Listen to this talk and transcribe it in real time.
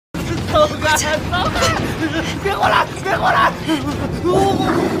走开！走开！别过来！别过来！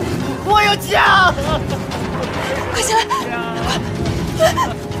我有枪！快起来！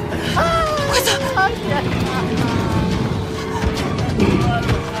快走！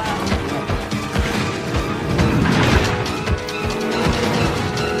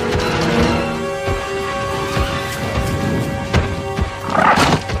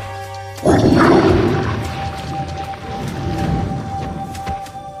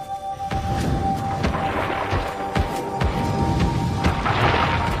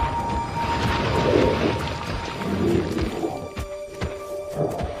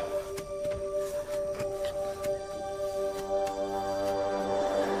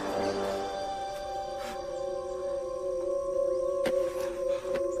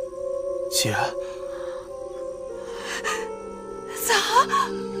姐，子豪，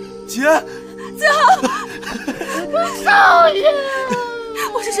姐，子豪，少爷，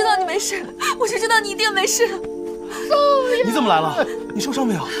我就知道你没事，我就知道你一定没事。少爷，你怎么来了？你受伤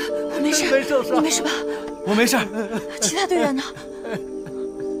没有？我没事，没受伤，你没事吧？我没事。其他队员呢？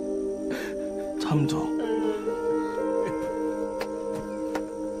他们都……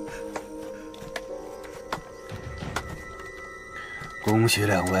恭喜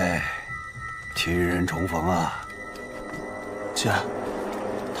两位。 亲人重逢啊！姐，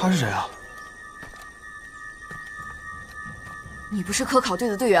他是谁啊？你不是科考队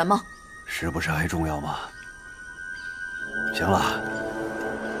的队员吗？是不是还重要吗？行了，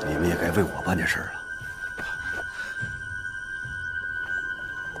你们也该为我办点事了。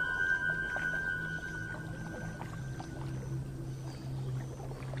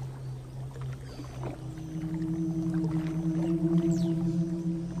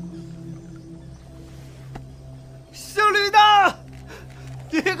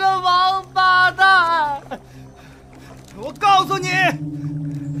告诉你，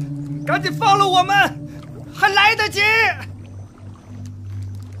赶紧放了我们，还来得及。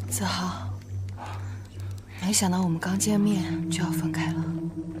子豪，没想到我们刚见面就要分开了。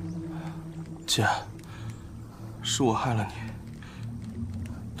姐，是我害了你。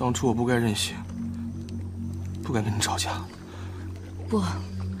当初我不该任性，不该跟你吵架。不，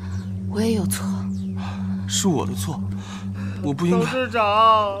我也有错。是我的错，我不应该。董事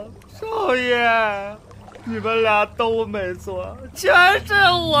长，少爷。 你们俩都没错，全是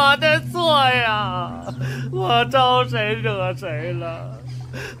我的错呀！我招谁惹谁了？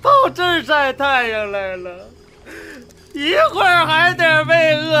跑这儿晒太阳来了，一会儿还得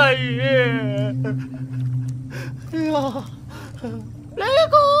喂鳄鱼。哎呀，雷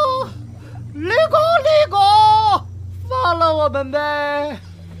公，雷公，雷公，放了我们呗！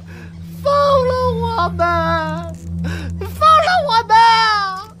放了我们！放了我们！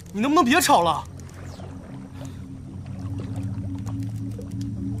你能不能别吵了？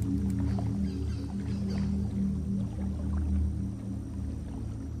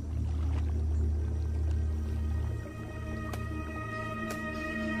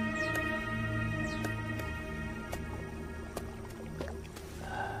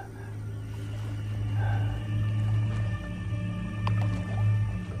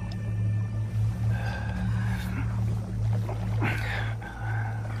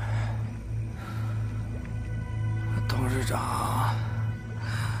 董事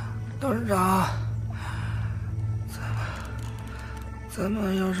长，咱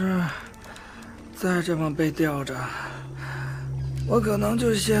们要是再这么被吊着，我可能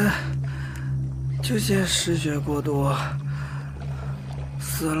就先失血过多，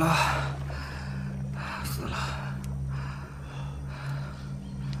死了。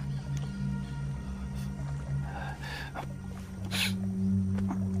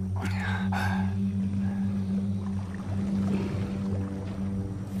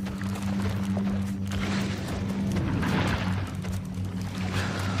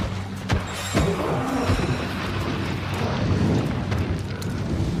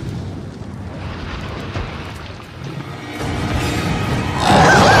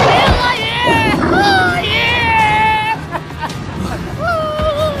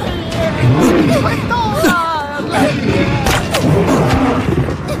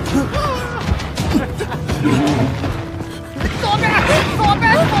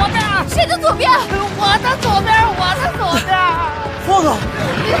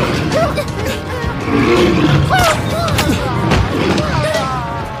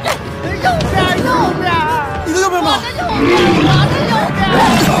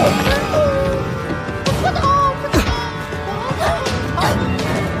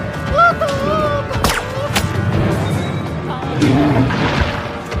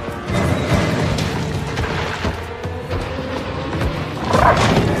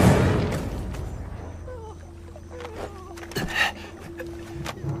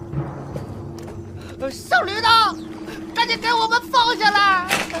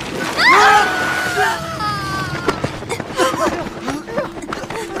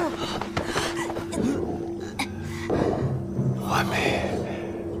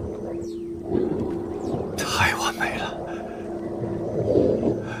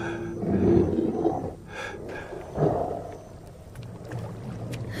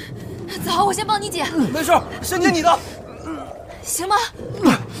好，我先帮你解。没事，先接你的。行吗？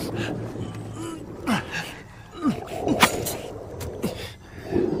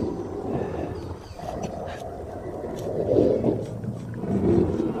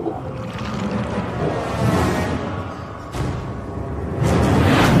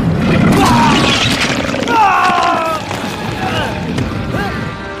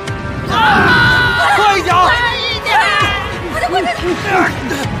快一点！快点！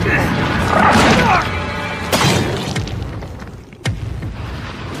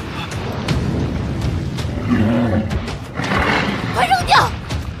快扔掉！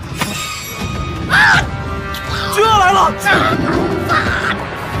啊！巨鳄来了！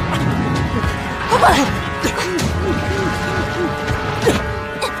快过来！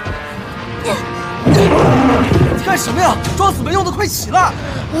你干什么呀？装死没用的，快起来！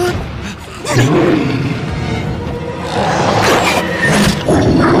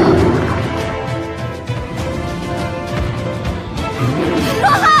罗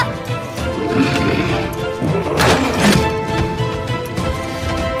汉！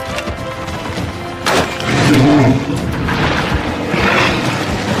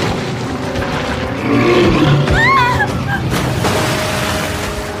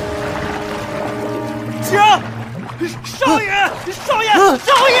姐，少爷，少爷，少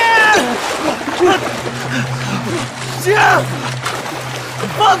爷！姐，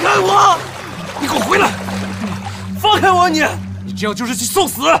放开我！你给我回来！放开我！你这样就是去送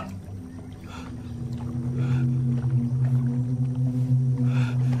死！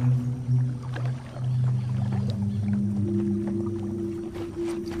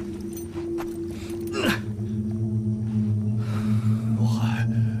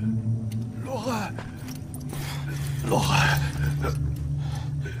罗海，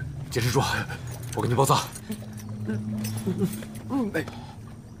坚持住，我给你包扎。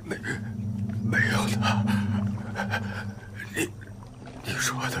没有的，你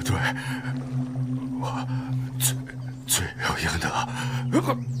说的对，我罪有应得。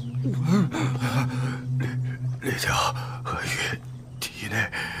李条和鱼体内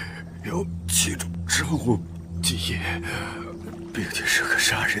有7种生物基因，并且是个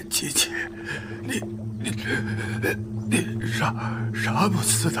杀人机器。你杀不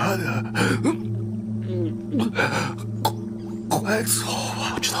死他的，快走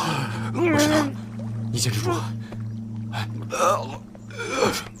啊！我知道，你坚持住。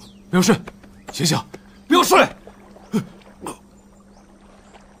不要睡，醒醒，不要睡。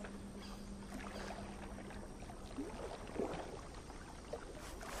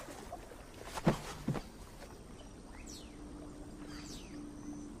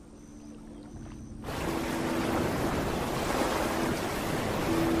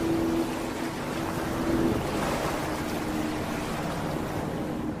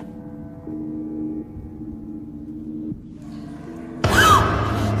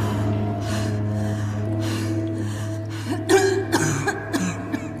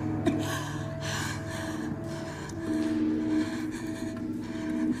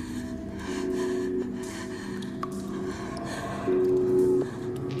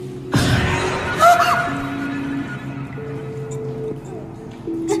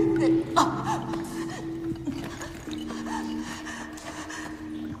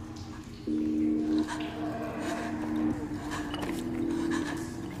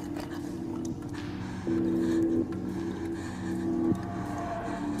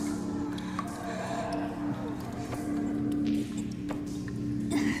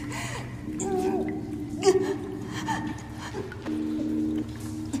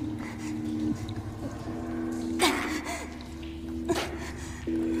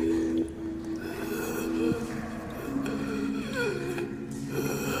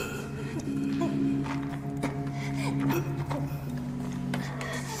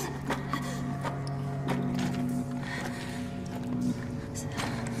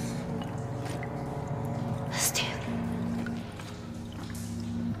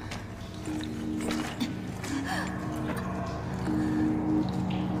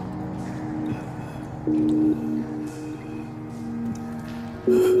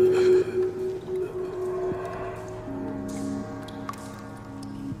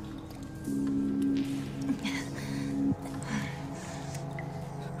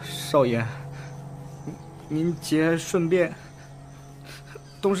少爷，您节顺便，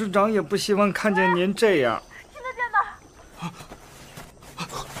董事长也不希望看见您这样。现在在哪？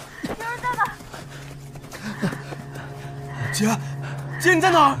有人在哪？姐，你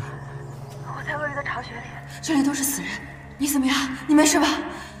在哪儿？我在鳄鱼的巢穴里，这里都是死人。你怎么样？你没事吧？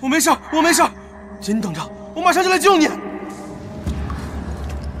我没事。姐，你等着，我马上就来救你。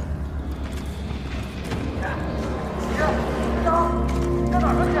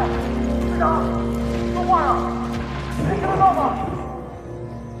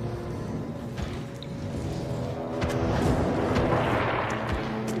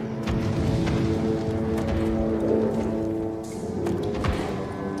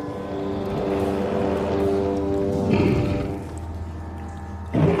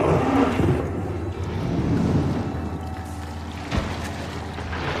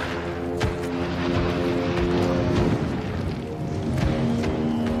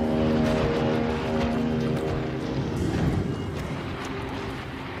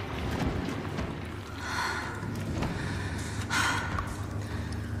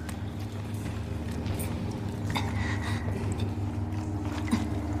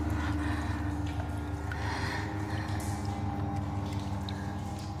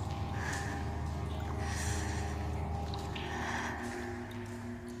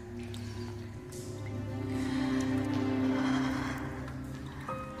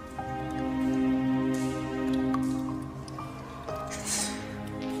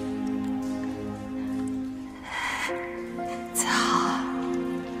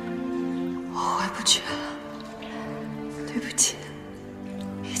不去了，对不起，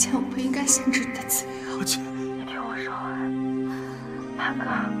以前我不应该限制你的自由。姐，你听我说完，大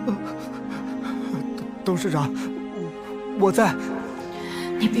哥。董事长，我在。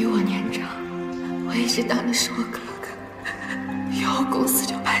你比我年长，我一直当你是我哥哥，以后公司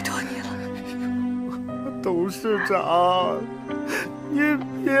就拜托你了。董事长，你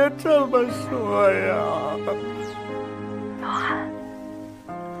别这么说呀。老韩，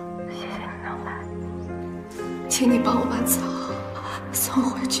谢谢你能来，请你帮我把草送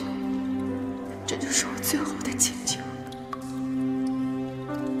回去，这就是我最后的请求。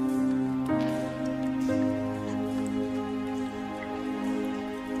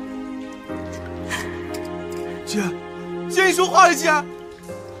姐，你说话呀，姐！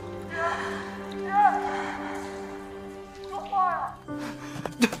说话呀！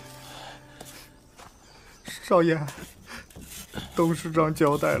少爷，董事长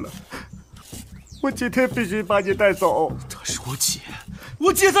交代了，我今天必须把你带走。她是我姐，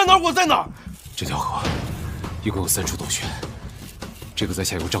我姐在哪儿，我在哪儿。这条河一共有3处洞穴，这个在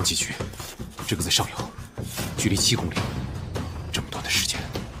下游瘴气区，这个在上游，距离7公里。这么短的时间，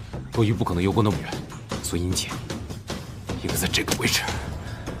鳄鱼不可能游过那么远，所以你姐应该在这个位置。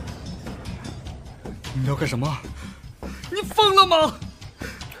你要干什么？你疯了吗？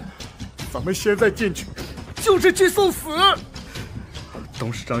咱们现在进去，就是去送死。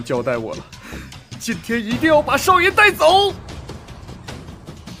董事长交代我了，今天一定要把少爷带走。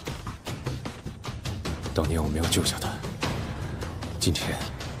当年我没有救下他，今天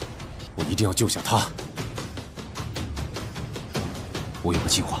我一定要救下他。我有个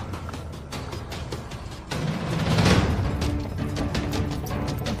计划。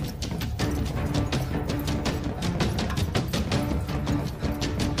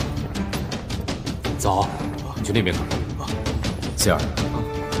走，你去那边看看。谢尔，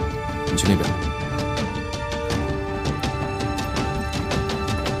你去那边。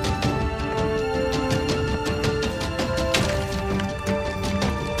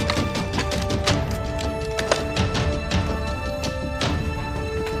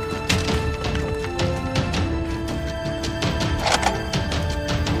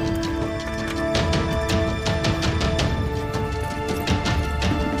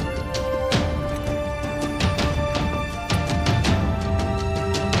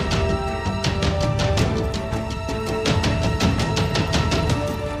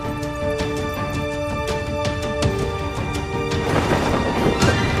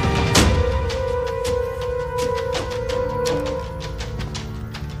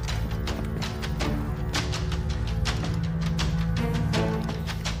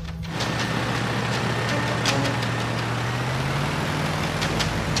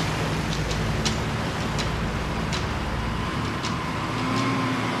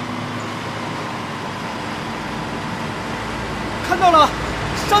看到了，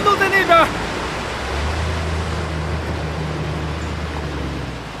山洞在那边。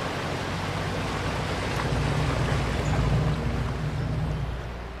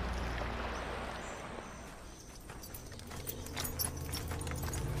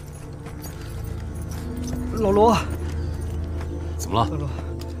老罗，怎么了？老罗，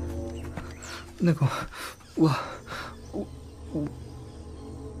那个，我，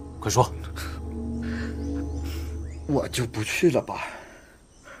快说。我就不去了吧。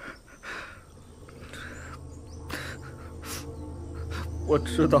我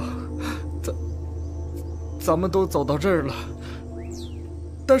知道，咱们都走到这儿了，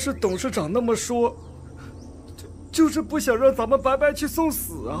但是董事长那么说，就是不想让咱们白白去送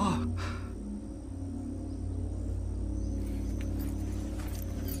死啊。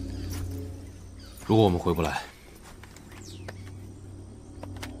如果我们回不来，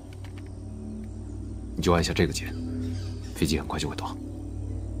你就按下这个键，飞机很快就会到。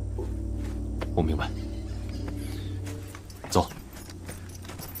我明白。走。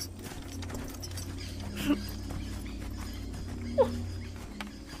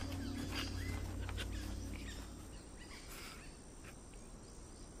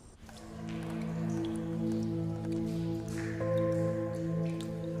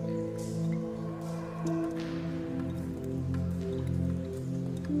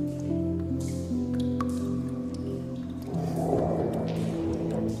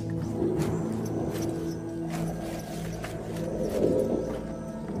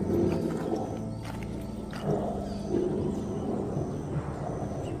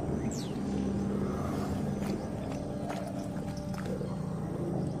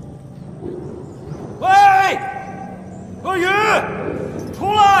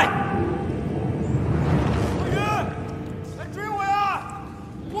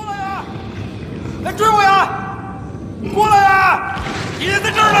快追我呀！过来呀！敌人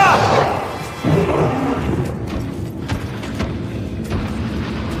在这儿呢！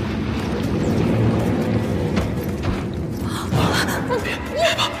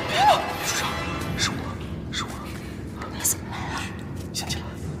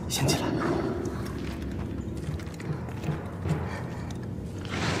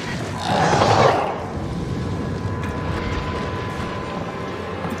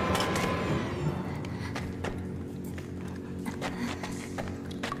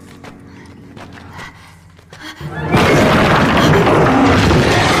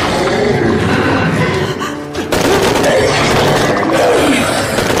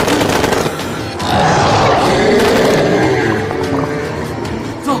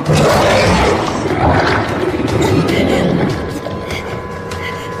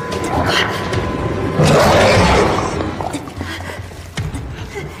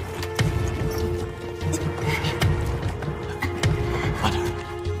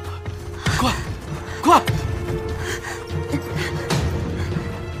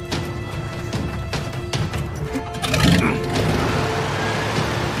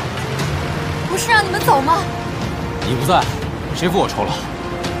 走吗？你不在，谁付我酬劳？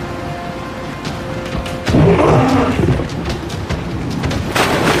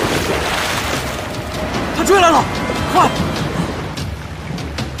他追来了，快！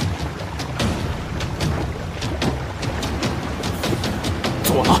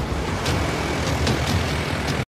左了。